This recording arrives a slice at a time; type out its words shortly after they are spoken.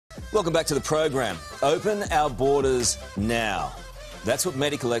Welcome back to the program. Open our borders now. That's what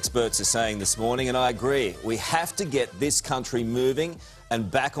medical experts are saying this morning, and I agree. We have to get this country moving and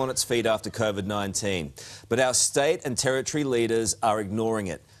back on its feet after COVID-19. But our state and territory leaders are ignoring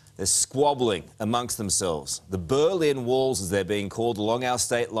it. They're squabbling amongst themselves. The Berlin Walls, as they're being called, along our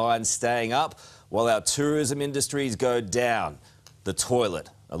state lines, staying up while our tourism industries go down the toilet,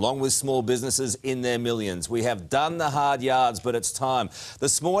 along with small businesses in their millions. We have done the hard yards, but it's time.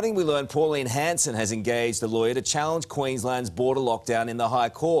 This morning we learned Pauline Hanson has engaged a lawyer to challenge Queensland's border lockdown in the High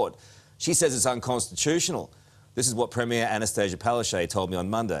Court. She says it's unconstitutional. This is what Premier Anastasia Palaszczuk told me on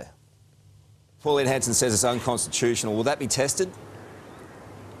Monday. Pauline Hanson says it's unconstitutional. Will that be tested?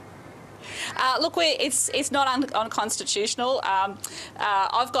 Look, it's not unconstitutional.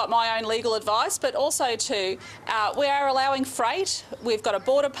 I've got my own legal advice, but also too, we are allowing freight, we've got a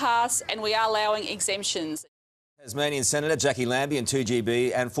border pass, and we are allowing exemptions. Tasmanian Senator Jacqui Lambie and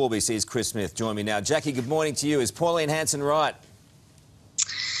 2GB and 4BC's Chris Smith join me now. Jacqui, good morning to you. Is Pauline Hanson right?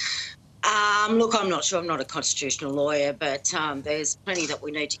 Look, I'm not sure. I'm not a constitutional lawyer, but there's plenty that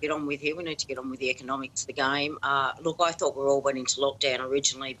we need to get on with here. We need to get on with the economics of the game. Look, I thought we all went into lockdown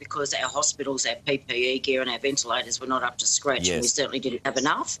originally because our hospitals, our PPE gear and our ventilators were not up to scratch, and we certainly didn't have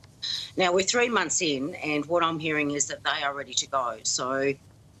enough. Now, we're 3 months in, and what I'm hearing is that they are ready to go. So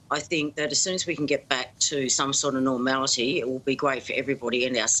I think that as soon as we can get back to some sort of normality, it will be great for everybody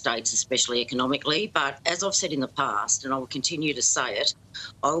in our states, especially economically. But as I've said in the past, and I will continue to say it,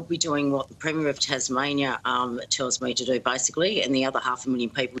 I will be doing what the Premier of Tasmania tells me to do, basically, and the other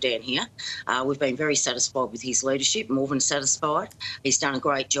 500,000 people down here. We've been very satisfied with his leadership, more than satisfied. He's done a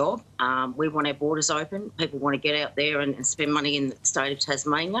great job. We want our borders open. People want to get out there and spend money in the state of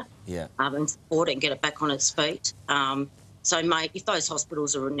Tasmania and support it and get it back on its feet. So, mate, if those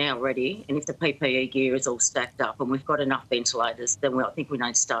hospitals are now ready and if the PPE gear is all stacked up and we've got enough ventilators, then I think we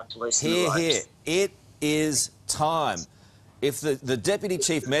need to start to loosen the ropes. Here. It is time. If the Deputy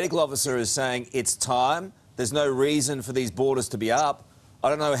Chief Medical Officer is saying it's time, there's no reason for these borders to be up, I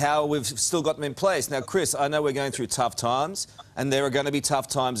don't know how we've still got them in place. Now, Chris, I know we're going through tough times and there are going to be tough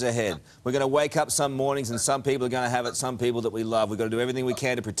times ahead. We're going to wake up some mornings and some people are going to have it, some people that we love. We've got to do everything we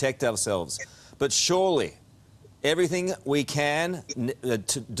can to protect ourselves. But surely everything we can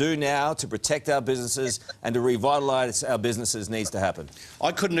to do now to protect our businesses and to revitalise our businesses needs to happen.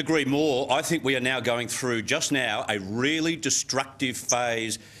 I couldn't agree more. I think we are now going through, just now, a really destructive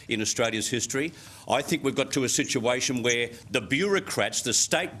phase in Australia's history. I think we've got to a situation where the bureaucrats, the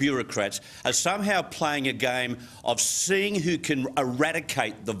state bureaucrats, are somehow playing a game of seeing who can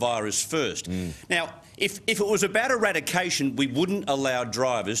eradicate the virus first. Now, if it was about eradication, we wouldn't allow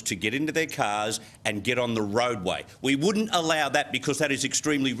drivers to get into their cars and get on the roadway. We wouldn't allow that because that is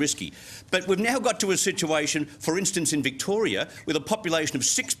extremely risky. But we've now got to a situation, for instance, in Victoria, with a population of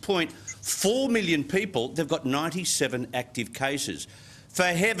 6.4 million people, they've got 97 active cases. For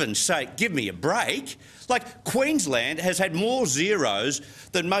heaven's sake, give me a break. Like, Queensland has had more zeros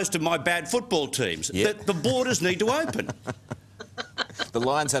than most of my bad football teams. The borders need to open. The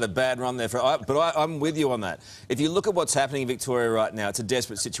Lions had a bad run there, but I'm with you on that. If you look at what's happening in Victoria right now, it's a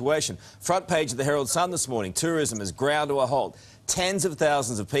desperate situation. Front page of the Herald Sun this morning, tourism has ground to a halt. Tens of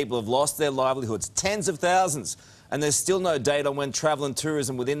thousands of people have lost their livelihoods, tens of thousands, and there's still no date on when travel and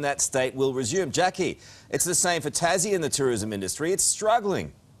tourism within that state will resume. Jacqui, it's the same for Tassie in the tourism industry. It's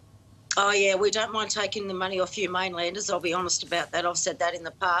struggling. Oh, yeah, we don't mind taking the money off you mainlanders. I'll be honest about that. I've said that in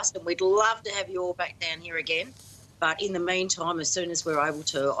the past, and we'd love to have you all back down here again. But in the meantime, as soon as we're able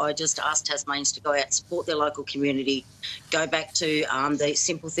to, I just ask Tasmanians to go out, support their local community, go back to the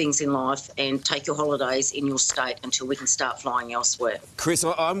simple things in life and take your holidays in your state until we can start flying elsewhere. Chris,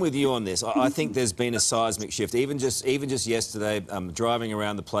 I'm with you on this. I think there's been a seismic shift. Even just yesterday, driving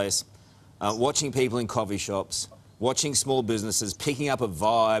around the place, watching people in coffee shops, watching small businesses, picking up a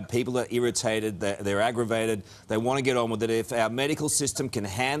vibe. People are irritated, they're aggravated, they want to get on with it. If our medical system can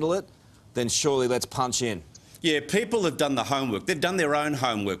handle it, then surely let's punch in. Yeah, people have done the homework. They've done their own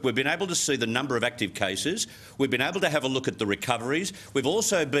homework. We've been able to see the number of active cases. We've been able to have a look at the recoveries. We've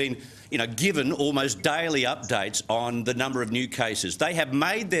also been, given almost daily updates on the number of new cases. They have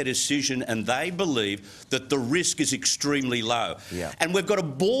made their decision and they believe that the risk is extremely low. And we've got a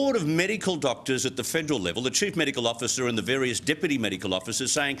board of medical doctors at the federal level, the Chief Medical Officer and the various Deputy Medical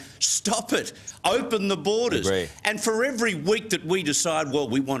Officers saying, stop it, open the borders. And for every week that we decide, well,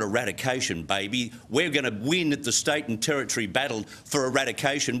 we want eradication, baby, we're going to win that the state and territory battled for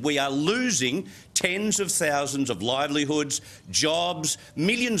eradication, we are losing tens of thousands of livelihoods, jobs,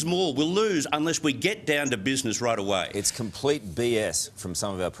 millions more we'll lose unless we get down to business right away. It's complete BS from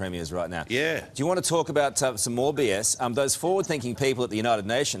some of our premiers right now. Yeah. Do you want to talk about some more BS? Those forward-thinking people at the United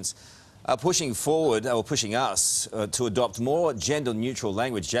Nations are pushing forward, or pushing us, to adopt more gender-neutral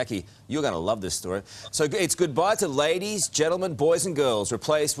language. Jacqui, you're going to love this story. So it's goodbye to ladies, gentlemen, boys and girls,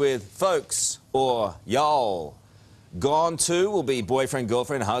 replaced with folks or y'all. Gone to will be boyfriend,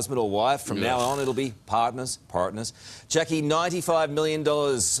 girlfriend, husband or wife. From now on, it'll be partners. Jacqui, $95 million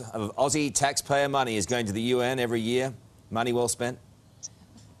of Aussie taxpayer money is going to the UN every year. Money well spent?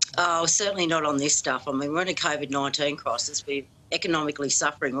 Oh, certainly not on this stuff. I mean, we're in a COVID-19 crisis. We're economically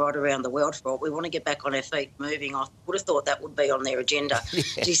suffering right around the world for it. We want to get back on our feet moving. I would have thought that would be on their agenda.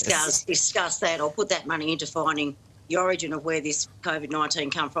 Yes. Discuss that or put that money into finding the origin of where this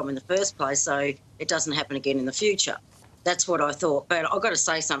COVID-19 come from in the first place so it doesn't happen again in the future. That's what I thought. But I've got to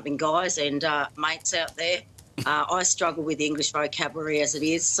say something, guys and mates out there. I struggle with English vocabulary as it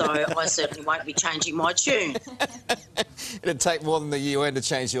is, so I certainly won't be changing my tune. It'd take more than the UN to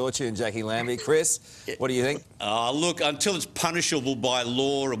change your tune, Jacqui Lambie. Chris, what do you think? Look, until it's punishable by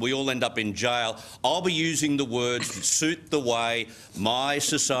law and we all end up in jail, I'll be using the words that suit the way my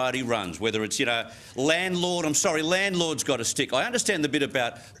society runs, whether it's, landlord. I'm sorry, landlord's got to stick. I understand the bit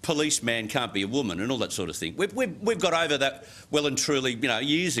about policeman can't be a woman and all that sort of thing. We've got over that well and truly,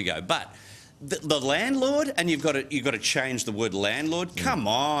 years ago, but the landlord, and you've got to change the word landlord. Come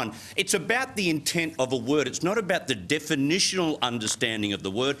on, it's about the intent of a word. It's not about the definitional understanding of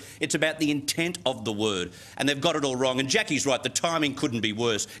the word. It's about the intent of the word, and they've got it all wrong. And Jackie's right. The timing couldn't be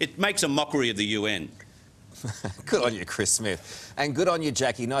worse. It makes a mockery of the UN. Good on you, Chris Smith. And good on you,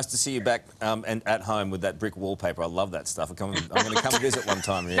 Jacqui. Nice to see you back and at home with that brick wallpaper. I love that stuff. I'm going to come visit one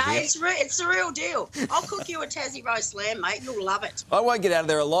time. No, it's the real deal. I'll cook you a Tassie roast lamb, mate. You'll love it. I won't get out of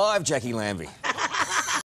there alive, Jacqui Lambie.